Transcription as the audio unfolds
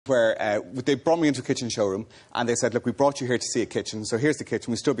where they brought me into a kitchen showroom and they said, look, we brought you here to see a kitchen, so here's the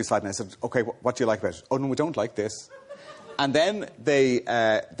kitchen. We stood beside it and I said, OK, what do you like about it? Oh, no, we don't like this. And then they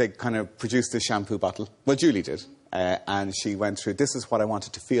kind of produced this shampoo bottle. Well, Julie did. And she went through, this is what I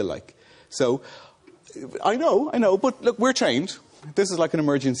wanted to feel like. So, I know, but look, we're trained. This is like an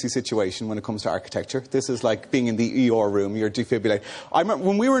emergency situation when it comes to architecture. This is like being in the ER room, you're defibrillated. I remember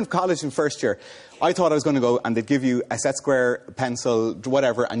when we were in college in first year, I thought I was going to go and they'd give you a set square, a pencil,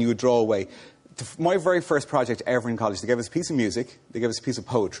 whatever, and you would draw away. My very first project ever in college, they gave us a piece of music, they gave us a piece of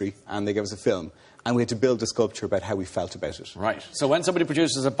poetry, and they gave us a film. And we had to build a sculpture about how we felt about it. Right. So when somebody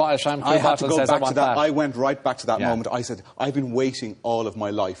produces a shampoo I had to bottle go and says, back I want to that. that. I went right back to that moment. I said, I've been waiting all of my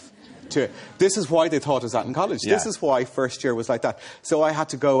life. This is why they taught us that in college. This is why first year was like that. So I had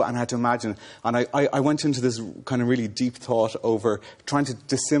to go and I had to imagine. And I went into this kind of really deep thought over trying to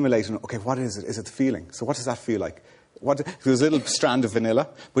dissimulate. And, OK, what is it? Is it the feeling? So what does that feel like? There was a little strand of vanilla.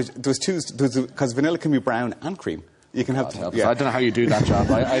 But there was two, because vanilla can be brown and cream. You can have. I don't know how you do that job.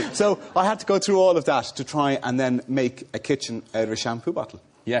 So I had to go through all of that to try and then make a kitchen out of a shampoo bottle.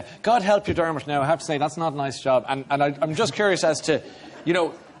 Yeah. God help you, Dermot. Now, I have to say, that's not a nice job. And I'm just curious as to, you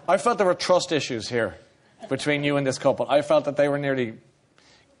know, I felt there were trust issues here between you and this couple. I felt that they were nearly,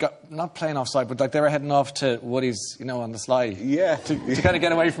 not playing offside, but like they were heading off to Woody's, you know, on the sly. Yeah. To kind of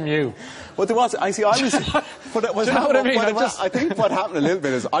get away from you. Well, there was, I was... But it was, do you know what I mean? I think what happened a little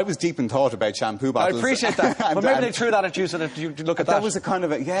bit is I was deep in thought about shampoo bottles. I appreciate that. But maybe they threw that at you so that you look at that. That was a kind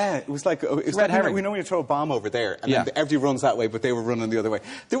of a, it was like... It's red herring. We know when you throw a bomb over there, and then everybody runs that way, but they were running the other way.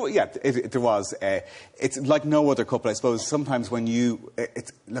 There was. It's like no other couple, I suppose. Sometimes when you...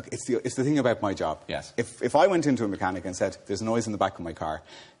 Look, it's the thing about my job. Yes. If I went into a mechanic and said, there's noise in the back of my car,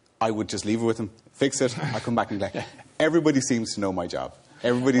 I would just leave it with him, fix it, I come back and play. Everybody seems to know my job.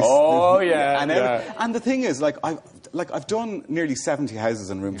 Everybody's... And the thing is, I've done nearly 70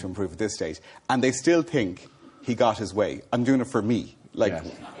 houses in Room to Improve at this stage, and they still think he got his way. I'm doing it for me.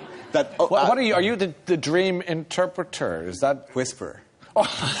 That. What are you? Are you the dream interpreter? Is that whisperer?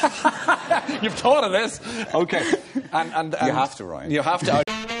 You've thought of this, okay? And you have to, Ryan. You have to.